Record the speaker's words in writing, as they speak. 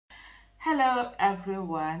Hello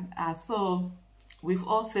everyone. So we've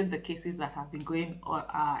all seen the cases that have been going on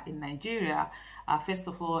in Nigeria. First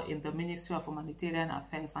of all, in the Ministry of Humanitarian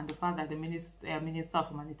Affairs, and the fact that the Minister of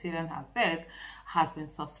Humanitarian Affairs has been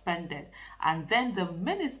suspended. And then the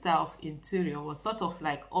Minister of Interior was sort of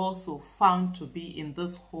like also found to be in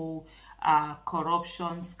this whole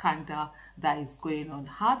corruption scandal that is going on.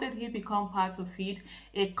 How did he become part of it?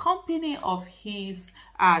 A company of his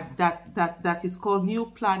that is called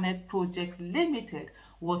New Planet Project Limited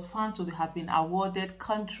was found to have been awarded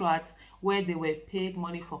contracts where they were paid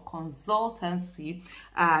money for consultancy.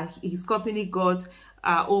 His company got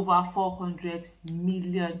over 400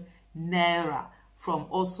 million naira from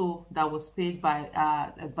also that was paid by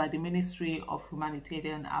the Ministry of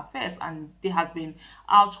Humanitarian Affairs, and there has been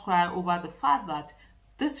outcry over the fact that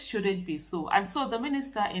this shouldn't be so. And so the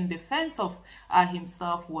minister, in defense of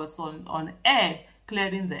himself, was on air,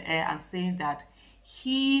 clearing the air and saying that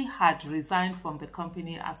he had resigned from the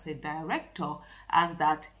company as a director and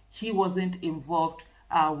that he wasn't involved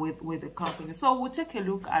with the company. So we'll take a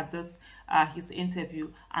look at this, his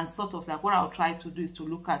interview, and sort of like what I'll try to do is to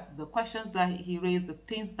look at the questions that he raised, the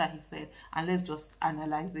things that he said, and let's just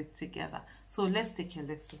analyze it together. So let's take a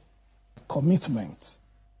listen. Commitment.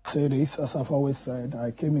 Say this, as I've always said, I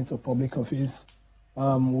came into public office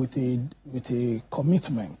with a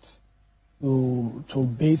commitment to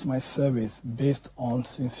base my service based on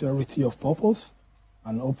sincerity of purpose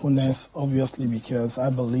and openness, obviously, because I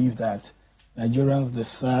believe that Nigerians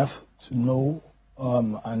deserve to know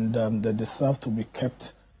and they deserve to be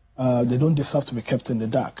kept, they don't deserve to be kept in the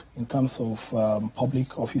dark in terms of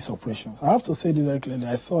public office operations. I have to say this very clearly.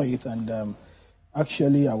 I saw it and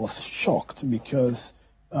actually I was shocked because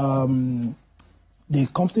the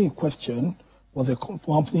company in question was a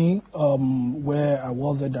company where I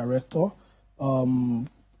was a director, and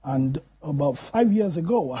about 5 years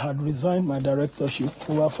ago, I had resigned my directorship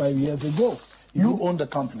over 5 years ago. You own the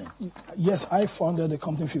company? Yes, I founded the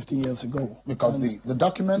company 15 years ago. Because the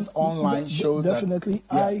document online shows definitely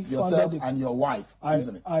that I yourself and your wife,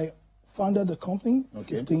 isn't it? I founded the company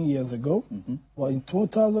 15 years ago. But in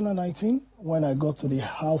 2019, when I got to the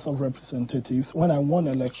House of Representatives, when I won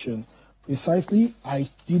election, precisely, I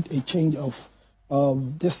did a change of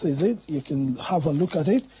this is it. You can have a look at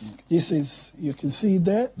it. This is, you can see it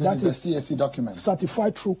there. That is the CSC document.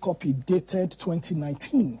 Certified true copy dated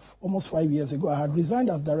 2019, almost 5 years ago. I had resigned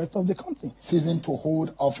as director of the company. Ceasing to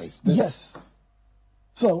hold office. Yes.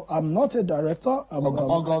 So I'm not a director.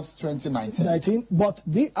 August 2019. But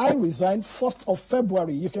I resigned 1st of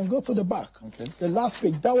February. You can go to the back. Okay. The last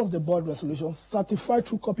page, that was the board resolution, certified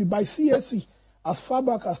true copy by CSC as far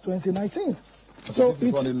back as 2019. So this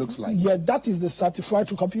is what it looks like. Yeah, that is the certified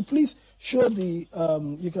true copy. Please show the,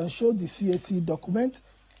 you can show the CSC document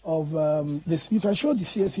of this. You can show the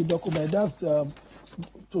CSC document. That's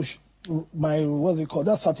what's it called?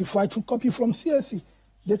 That's certified true copy from CSC,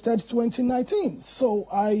 dated 2019. So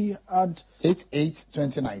I had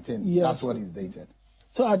 8/8/2019. Yes, that's what is dated.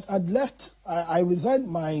 So I'd left. I resigned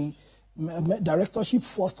my directorship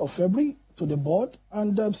 1st of February to the board,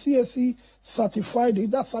 and CSC certified it.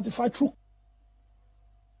 That's certified true.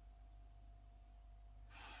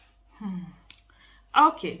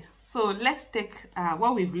 Okay, so let's take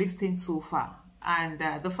what we've listened so far. And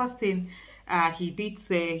the first thing he did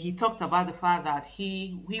say, he talked about the fact that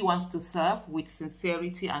he wants to serve with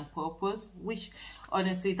sincerity and purpose, which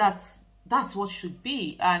honestly that's what should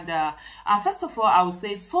be. And first of all, I would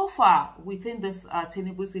say so far within this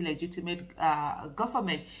Tinubu's illegitimate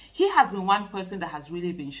government, he has been one person that has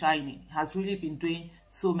really been shining, has really been doing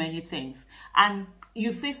so many things. And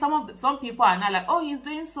you see some people are now like, oh, he's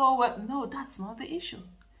doing so well. No, that's not the issue.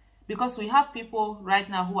 Because we have people right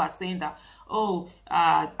now who are saying that, oh,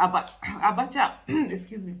 Abacha,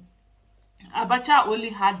 excuse me, Abacha only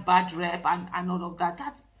had bad rep and all of that.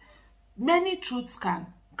 That's many truths can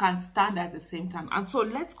stand at the same time. And so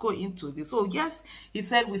let's go into this. So yes, he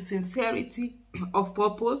said with sincerity of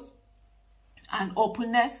purpose and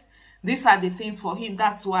openness, these are the things for him.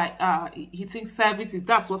 That's why he thinks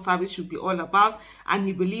that's what service should be all about. And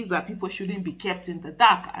he believes that people shouldn't be kept in the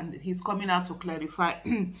dark. And he's coming out to clarify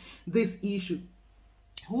this issue.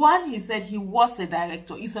 One, he said he was a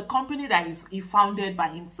director. It's a company that he founded by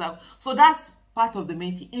himself. So that's part of the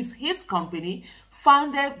main thing. It's his company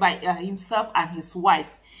founded by himself and his wife.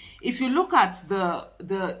 If you look at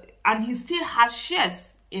and he still has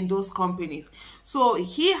shares in those companies. So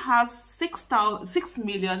he has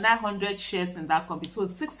 6,900,000 shares in that company. So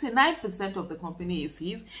 69% of the company is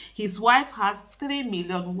his. His wife has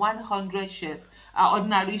 3,100,000 shares,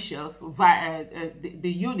 ordinary shares via the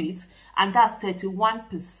units, and that's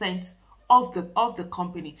 31% of the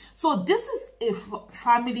company. So this is a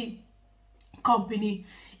family company.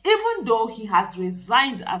 Even though he has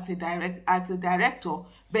resigned as a director,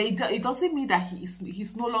 but it doesn't mean that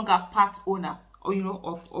he's no longer part owner,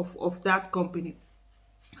 or of that company.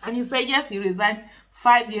 And he said yes, he resigned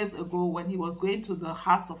 5 years ago when he was going to the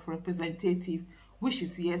House of Representatives, which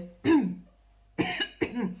is yes. I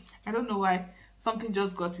don't know why something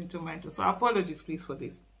just got into my throat, so apologies please for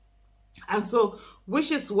this. And so, which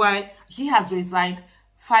is why he has resigned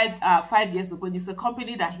 5 years ago. And it's a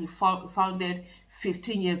company that he founded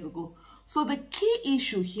 15 years ago. So the key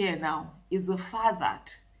issue here now is the fact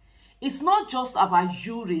that it's not just about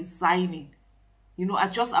you resigning.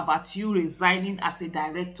 Just about you resigning as a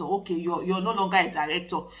director. Okay, you're no longer a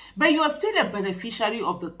director, but you're still a beneficiary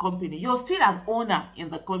of the company. You're still an owner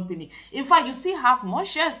in the company. In fact, you still have more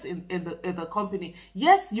shares in the company.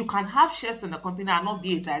 Yes, you can have shares in the company and not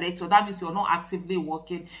be a director. That means you're not actively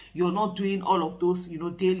working. You're not doing all of those,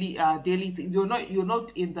 daily things.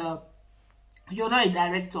 You're not a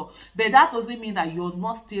director, but that doesn't mean that you're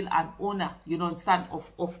not still an owner, understand,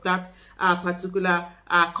 of that particular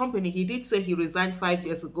company. He did say he resigned 5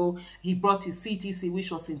 years ago. He brought his CTC, which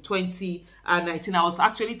was in 2019. I was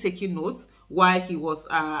actually taking notes while he was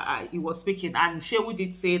speaking, and Shehu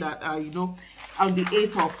did say that on the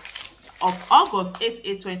 8th of August,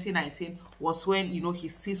 2019 was when he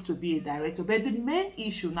ceased to be a director. But the main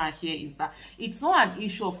issue now here is that it's not an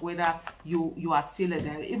issue of whether you are still a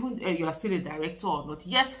director, even you are still a director or not.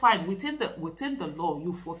 Yes, fine, within the law,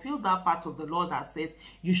 you fulfill that part of the law that says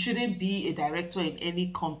you shouldn't be a director in any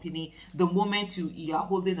company the moment you are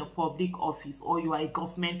holding a public office or you are a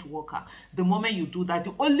government worker. The moment you do that,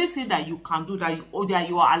 the only thing that you can do that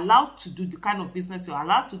you are allowed to do, the kind of business you're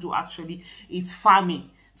allowed to do actually, is farming.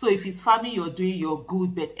 So if it's farming you're doing, you're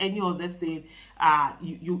good, but any other thing,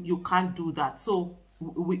 you can't do that. So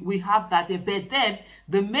we have that there. But then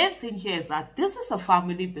the main thing here is that this is a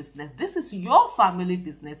family business. This is your family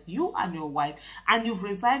business, you and your wife, and you've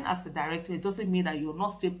resigned as a director. It doesn't mean that you're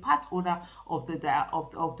not still part owner of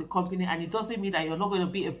the company, and it doesn't mean that you're not going to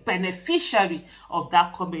be a beneficiary of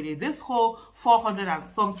that company. This whole 400 and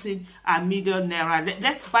something million naira.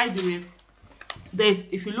 Let's, by the way,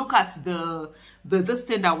 if you look at this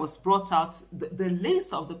thing that was brought out, the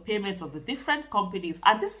list of the payment of the different companies,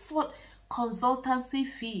 and this is what consultancy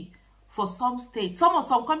fee for some states.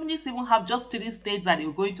 Some companies even have just 3 states that they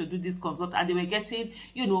were going to do this consult, and they were getting,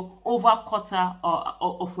 over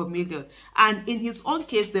of $1 million. And in his own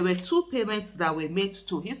case, there were 2 payments that were made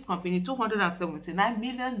to his company, 279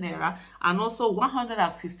 million naira, and also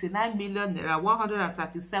 159 million naira,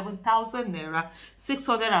 137,000 naira,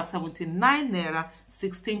 679 naira,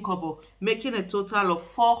 16 kobo, making a total of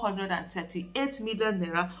 438 million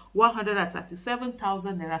naira,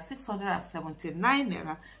 137,000 naira, 679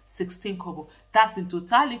 naira, 16 kobo. That's in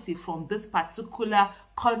totality from this particular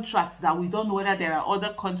contract that we don't know whether there are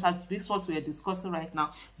other contracts. This was we are discussing right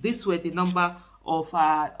now. These were the number of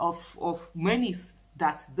monies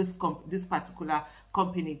that this particular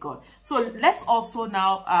company got. So let's also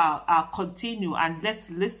now continue, and let's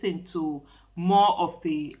listen to more of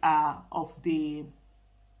the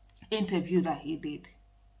interview that he did.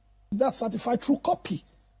 That's certified true copy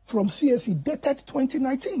from CAC dated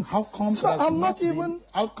 2019. How come? So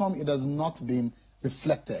how come it has not been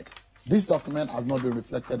reflected? This document has not been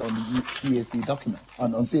reflected on the CAC document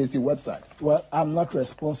and on CAC website. Well, I'm not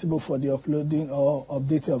responsible for the uploading or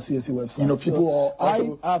updating of CAC website. People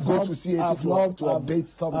go to CAC to update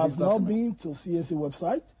stuff. I've not been to CAC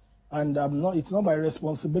website, and it's not my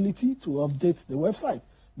responsibility to update the website.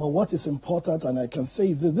 But what is important, and I can say,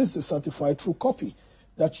 is that this is certified true copy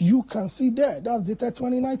that you can see there. That's dated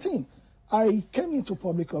 2019. I came into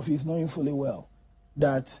public office knowing fully well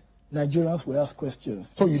that Nigerians will ask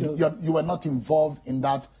questions. So you were not involved in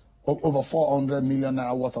that over 400 million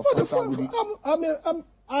naira worth of contract?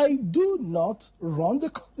 I do not run the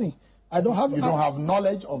company. I don't have. You don't have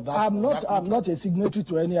knowledge of that. I'm not a signatory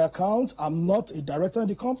to any account. I'm not a director in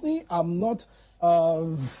the company. I'm not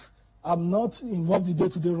involved in the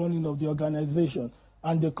day-to-day running of the organization.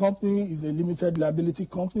 And the company is a limited liability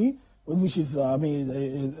company, which is, a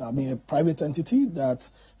private entity.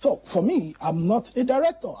 So for me, I'm not a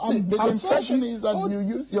director. The impression is that you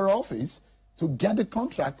used your office to get a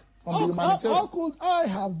contract from the humanitarian. How could I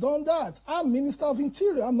have done that? I'm Minister of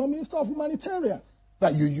Interior. I'm not Minister of Humanitarian.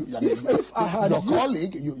 That if I had your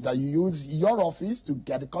colleague, that you use your office to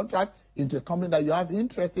get a contract into a company that you have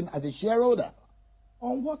interest in as a shareholder.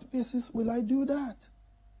 On what basis will I do that?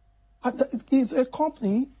 Is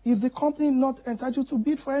the company not entitled to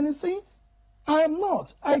bid for anything? I am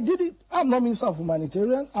not. I did it. I'm not Minister of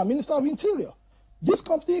Humanitarian. I'm Minister of Interior. This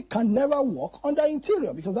company can never work under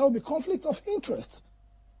Interior because that would be conflict of interest.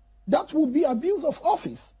 That would be abuse of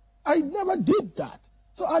office. I never did that.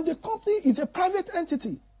 So, and the company is a private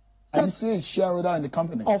entity. Are you still a shareholder in the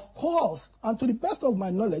company? Of course. And to the best of my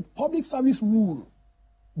knowledge, public service rule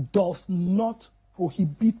does not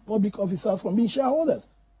prohibit public officers from being shareholders.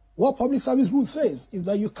 What public service rule says is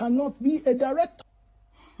that you cannot be a director.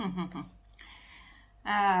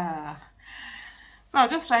 So I'm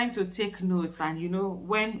just trying to take notes, and you know,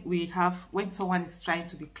 when someone is trying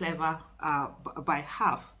to be clever by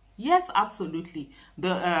half. Yes, absolutely.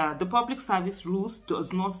 The public service rules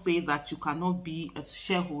does not say that you cannot be a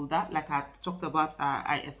shareholder, like I talked about,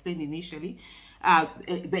 I explained initially. But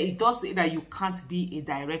it does say that you can't be a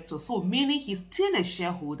director. So meaning he's still a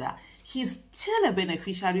shareholder. He's still a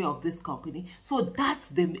beneficiary of this company. So that's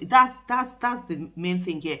the main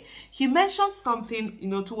thing here. He mentioned something, you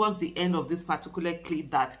know, towards the end of this particular clip,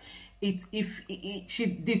 that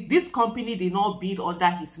this company did not bid under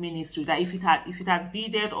his ministry. That if it had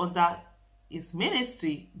bidded under his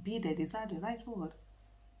ministry, bidded, is that the right word?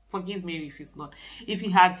 Forgive me if it's not. If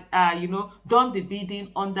he had, you know, done the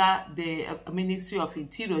bidding under the Ministry of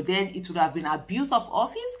Interior, then it would have been abuse of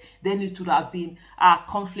office. Then it would have been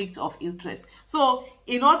conflict of interest. So,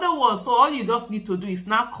 in other words, so all you just need to do is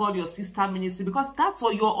now call your sister ministry, because that's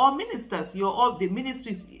all, you're all ministers. You're all the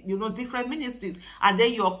ministries, you know, different ministries, and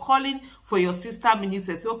then you're calling for your sister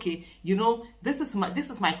ministers. Okay, you know, this is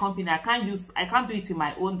my company. I can't do it in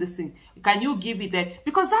my own this thing. Can you give it there?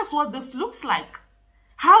 Because that's what this looks like.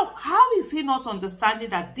 How is he not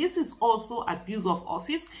understanding that this is also abuse of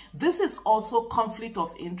office? This is also conflict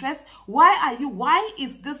of interest. Why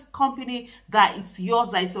is this company that it's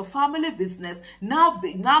yours, that it's a family business, now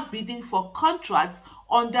bidding for contracts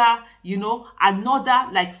under, you know, another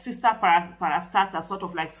like sister parastatal, sort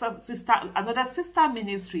of like another sister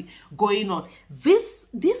ministry going on? These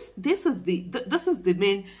are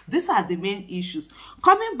the main issues.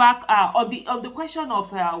 Coming back on the question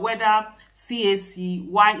of whether CAC,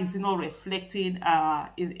 why is it not reflecting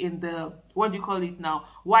in the, what do you call it now?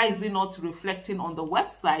 Why is it not reflecting on the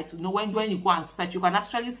website? You know, when you go and search, you can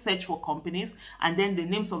actually search for companies, and then the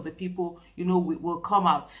names of the people, you know, will come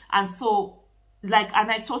out. And so, like,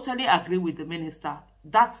 and I totally agree with the minister.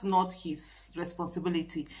 That's not his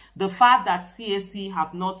responsibility. The fact that CAC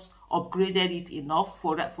have not upgraded it enough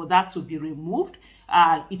for that to be removed,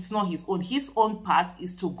 it's not his own. His own part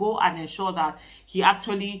is to go and ensure that he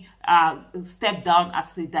actually stepped down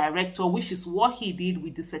as the director, which is what he did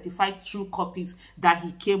with the certified true copies that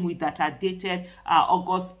he came with that are dated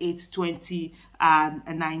August 8,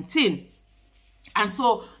 2019. And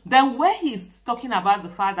so then where he's talking about the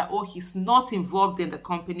fact that, oh, he's not involved in the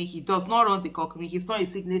company, he does not run the company, he's not a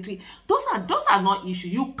signatory, those are not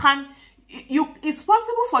issues. It's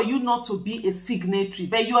possible for you not to be a signatory,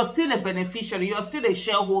 but you are still a beneficiary, you are still a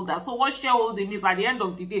shareholder. So what shareholding means, at the end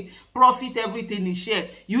of the day, profit, everything is shared.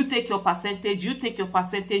 You take your percentage, you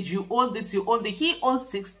own this, you own the, he owns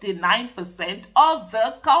 69% of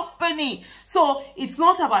the company. So it's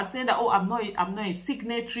not about saying that, oh, I'm not a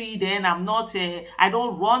signatory, then I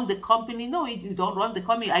don't run the company. No, you don't run the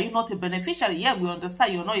company. Are you not a beneficiary? Yeah, we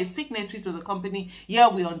understand you're not a signatory to the company. Yeah,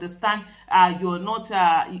 we understand you're not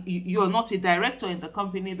a director in the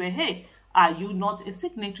company, but hey, are you not a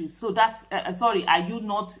signatory? So that's are you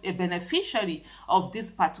not a beneficiary of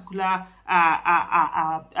this particular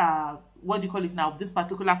what do you call it now, of this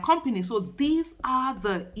particular company? So these are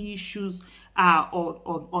the issues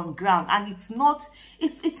on ground, and it's not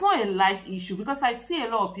a light issue, because I see a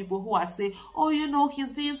lot of people who are saying, oh, you know,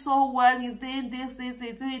 he's doing so well, he's doing this, he's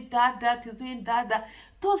doing that, he's doing that.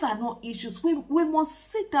 Those are not issues. We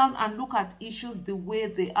must sit down and look at issues the way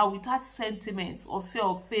they are, without sentiments or fear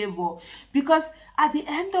or favor, because at the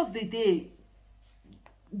end of the day,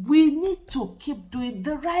 we need to keep doing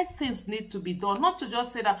the right things, need to be done, not to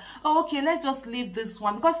just say that, oh, okay, let's just leave this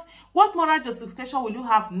one, because what moral justification will you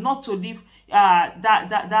have not to leave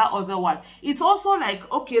that other one? It's also like,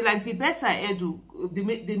 okay, like the Better Edu,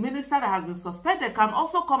 the minister that has been suspended can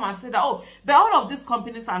also come and say that, oh, but all of these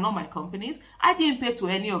companies are not my companies, I didn't pay to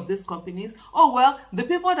any of these companies. Oh, well, the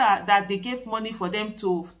people that they gave money for them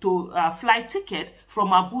to fly ticket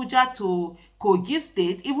from Abuja to Kogi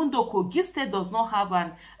State, even though Kogi State does not have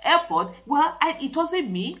an airport, well, it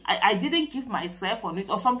wasn't me. I didn't give myself on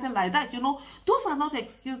it, or something like that. You know, those are not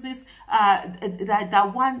excuses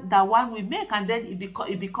that one we make, and then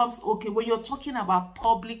it becomes okay when you're talking about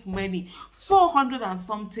public money, 400 and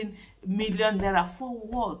something million naira for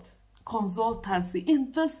what? consultancy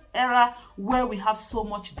in this era where we have so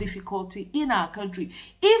much difficulty in our country.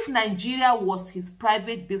 If Nigeria was his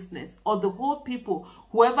private business, or the whole people,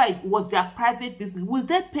 whoever it was their private business, will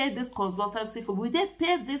they pay this consultancy for? Will they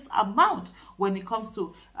pay this amount when it comes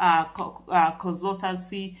to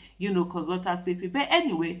consultancy, consultancy fee? But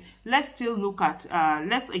anyway, let's still look at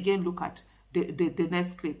let's again look at the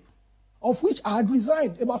next clip. Of which I had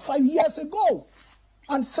resigned about 5 years ago.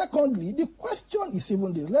 And secondly, the question is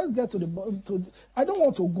even this. Let's get to the I don't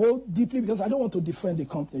want to go deeply because I don't want to defend the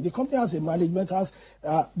company. The company has a management,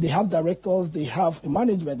 they have directors, they have a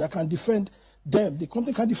management that can defend them. The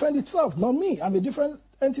company can defend itself, not me. I'm a different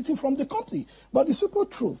entity from the company. But the simple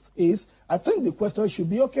truth is, I think the question should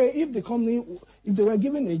be, okay, if the company, if they were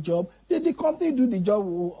given a job, did the company do the job,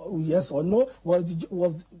 yes or no? Was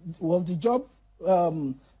the job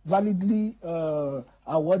validly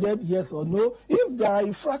awarded, yes or no? If there are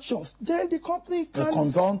infractions, then the company can... The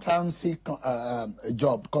consultancy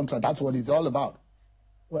job contract, that's what it's all about.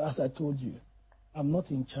 Well, as I told you, I'm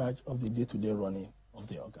not in charge of the day-to-day running of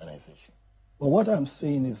the organization. But what I'm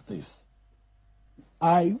saying is this.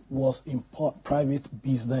 I was in private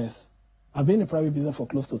business. I've been in private business for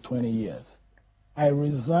close to 20 years. I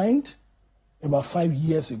resigned about 5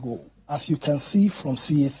 years ago, as you can see from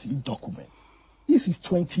CAC document. This is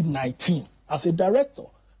 2019. As a director,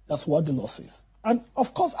 that's what the law says. And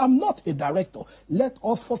of course, I'm not a director. Let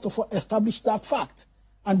us first of all establish that fact.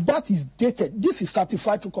 And that is dated. This is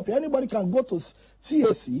certified through copy. Anybody can go to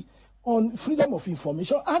CAC on Freedom of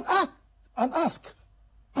Information and ask.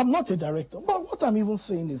 I'm not a director. But what I'm even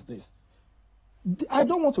saying is this. I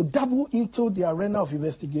don't want to dabble into the arena of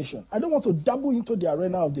investigation. I don't want to dabble into the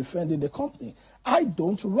arena of defending the company. I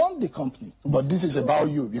don't run the company. But this is about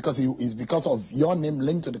you, because it's because of your name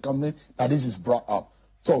linked to the company that this is brought up.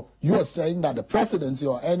 So you are saying that the presidency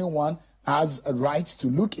or anyone has a right to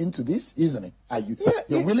look into this, isn't it? Are you? Yeah,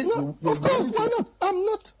 you're willing. Of course, why not? I'm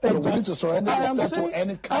not. You're willing to surrender yourself to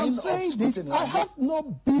any kind of scrutiny. I have no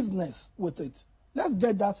business with it. Let's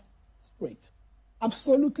get that straight.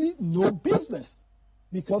 Absolutely no business.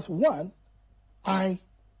 Because one, I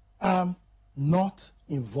am not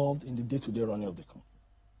involved in the day-to-day running of the company.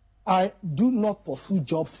 I do not pursue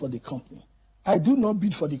jobs for the company. I do not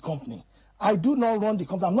bid for the company. I do not run the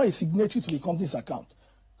company. I'm not a signatory to the company's account.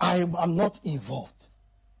 I am not involved.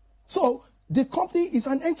 So the company is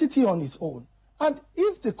an entity on its own. And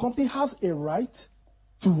if the company has a right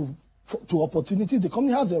to opportunity, the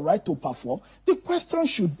company has a right to perform, the question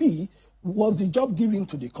should be, was the job given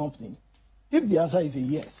to the company? If the answer is a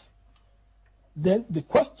yes, then the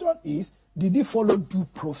question is, did they follow due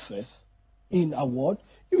process in award?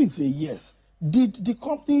 If it's a yes, did the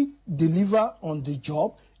company deliver on the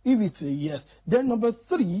job? If it's a yes, then number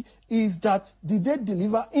three is that did they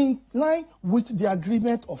deliver in line with the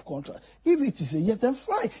agreement of contract? If it is a yes, then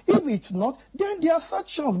fine. If it's not, then there are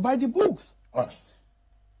sanctions by the books. All right.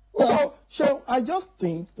 Well, so I just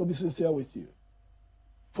think, to be sincere with you,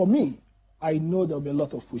 for me, I know there'll be a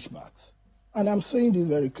lot of pushbacks. And I'm saying this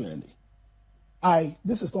very clearly.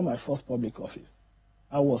 This is not my first public office.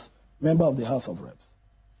 I was member of the House of Reps.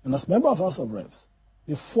 And as member of the House of Reps,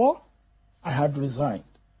 before I had resigned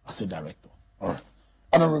as a director. All right.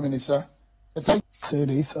 Honorable Minister, thank you. Say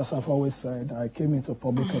this, as I've always said, I came into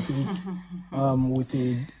public office with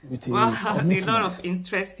a lot of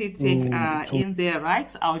interesting take in there,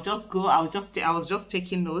 right? I was just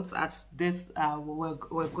taking notes as this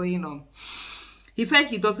we're going on. He said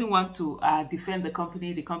he doesn't want to defend the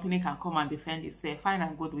company. The company can come and defend itself. Fine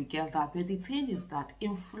and good, we get that. But the thing is that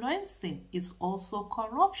influencing is also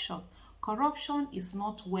corruption. Corruption is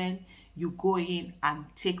not when you go in and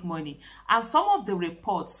take money. And some of the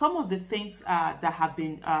reports, some of the things that have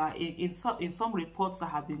been in some reports that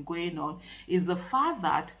have been going on is the fact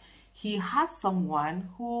that he has someone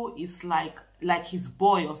who is like his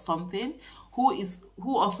boy or something,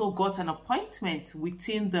 who also got an appointment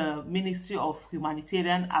within the Ministry of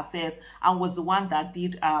Humanitarian Affairs and was the one that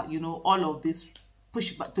did all of this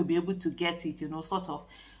push to be able to get it, sort of.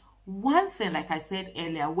 One thing, like I said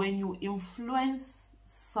earlier, when you influence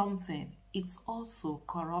something, it's also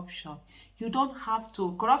corruption. You don't have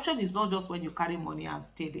to. Corruption is not just when you carry money and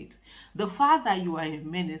steal it. The fact that you are a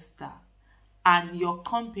minister and your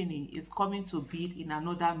company is coming to bid in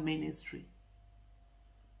another ministry,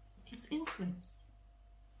 it's influence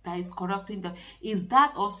that is corrupting the. Is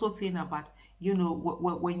that also thing about,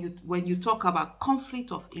 when you talk about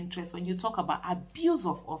conflict of interest, when you talk about abuse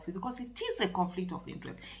of office, because it is a conflict of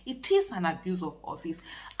interest, it is an abuse of office.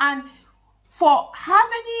 And for how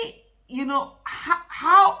many,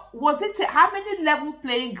 how was it, how many level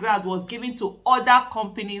playing ground was given to other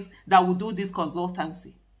companies that would do this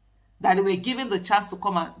consultancy? that they were given the chance to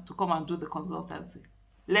come and do the consultancy.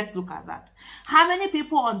 Let's look at that. How many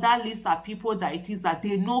people on that list are people that it is that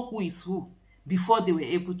they know who is who before they were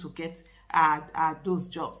able to get those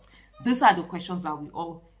jobs? These are the questions that we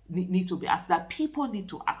all need to be asked, that people need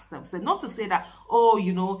to ask themselves. Not to say that, oh,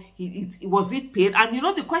 you know, was it paid? And you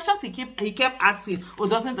know, the questions he kept asking, oh,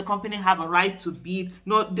 doesn't the company have a right to bid?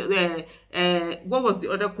 No, what was the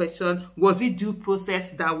other question? Was it due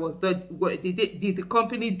process that was done? Did the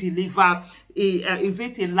company deliver? Is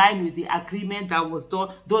it in line with the agreement that was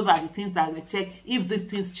done? Those are the things that we check. If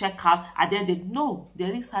these things check out, and then they know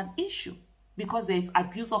there is an issue. Because there is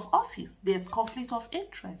abuse of office, there's conflict of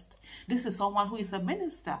interest. This is someone who is a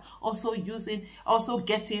minister, also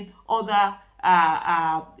getting other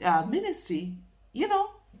ministry, you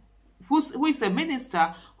know, who is a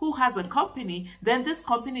minister, who has a company. Then this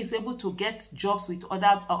company is able to get jobs with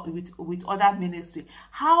other ministry.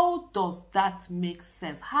 How does that make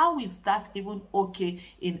sense? How is that even okay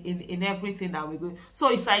in everything that we're going? So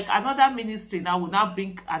it's like another ministry now will now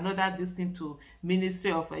bring another this thing to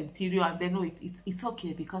Ministry of Interior, and then no, it's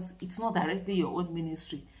okay because it's not directly your own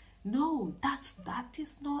ministry. No, that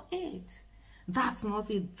is not it. That's not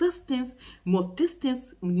it. These things,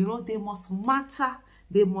 you know, they must matter.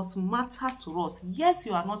 They must matter to us. Yes,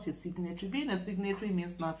 you are not a signatory. Being a signatory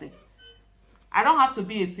means nothing. I don't have to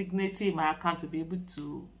be a signatory in my account to be able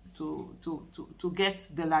to get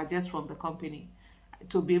the largest from the company,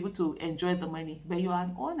 to be able to enjoy the money. But you are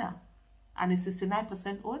an owner, and a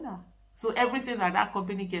 69% owner. So everything that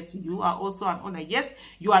company gets, you are also an owner. Yes,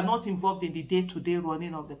 you are not involved in the day-to-day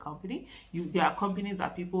running of the company. There are companies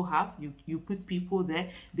that people have. You put people there.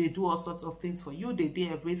 They do all sorts of things for you. They do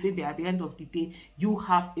everything. At the end of the day, you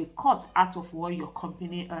have a cut out of what your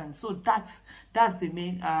company earns. So that's the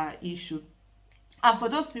main issue. And for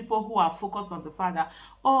those people who are focused on the fact that,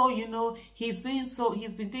 oh, you know, he's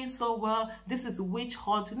been doing so well, this is witch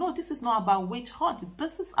hunt. No, this is not about witch hunt.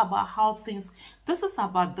 This is about this is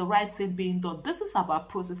about the right thing being done. This is about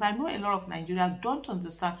process. I know a lot of Nigerians don't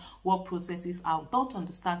understand what processes are, don't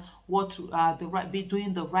understand what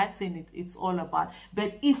doing the right thing it's all about.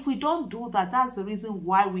 But if we don't do that, that's the reason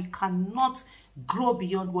why we cannot grow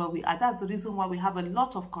beyond where we are. That's the reason why we have a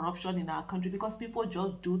lot of corruption in our country, because people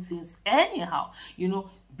just do things anyhow, you know,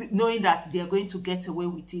 knowing that they're going to get away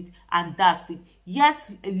with it, and that's it.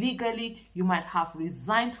 Yes, legally you might have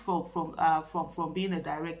resigned from being a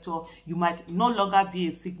director. You might no longer be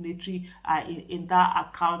a signatory in that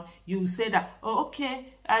account. You say that, oh,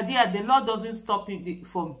 okay, the law doesn't stop you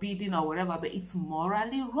from bidding or whatever, but it's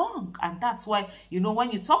morally wrong. And that's why, you know,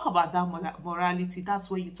 when you talk about that morality, that's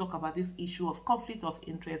where you talk about this issue of conflict of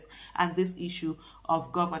interest and this issue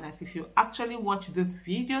of governance. If you actually watch this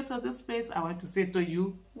video to this place, I want to say to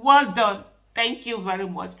you, well done. Thank you very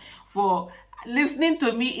much for listening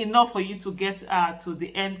to me enough for you to get to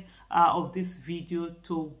the end of this video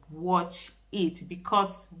to watch it,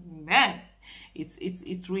 because man,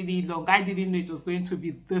 it's really long. I didn't know it was going to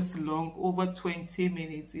be this long, over 20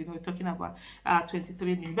 minutes, you know, talking about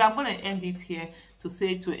 23 minutes. But I'm going to end it here to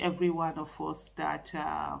say to every one of us that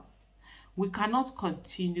we cannot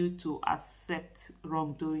continue to accept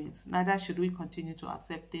wrongdoings. Neither should we continue to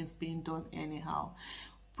accept things being done anyhow.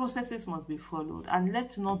 Processes must be followed, and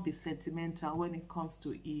let's not be sentimental when it comes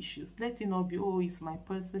to issues. Let it not be, oh, it's my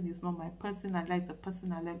person, it's not my person, I like the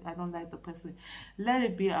person, I don't like the person. Let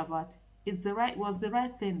it be about, was the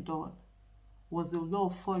right thing done? Was the law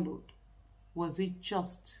followed? Was it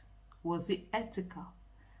just? Was it ethical?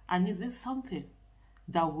 And is it something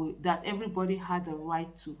that everybody had a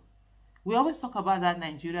right to? We always talk about that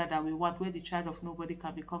Nigeria that we want, where the child of nobody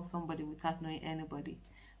can become somebody without knowing anybody.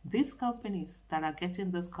 These companies that are getting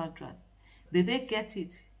those contracts, did they get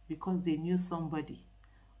it because they knew somebody,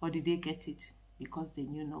 or did they get it because they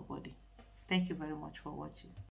knew nobody? Thank you very much for watching.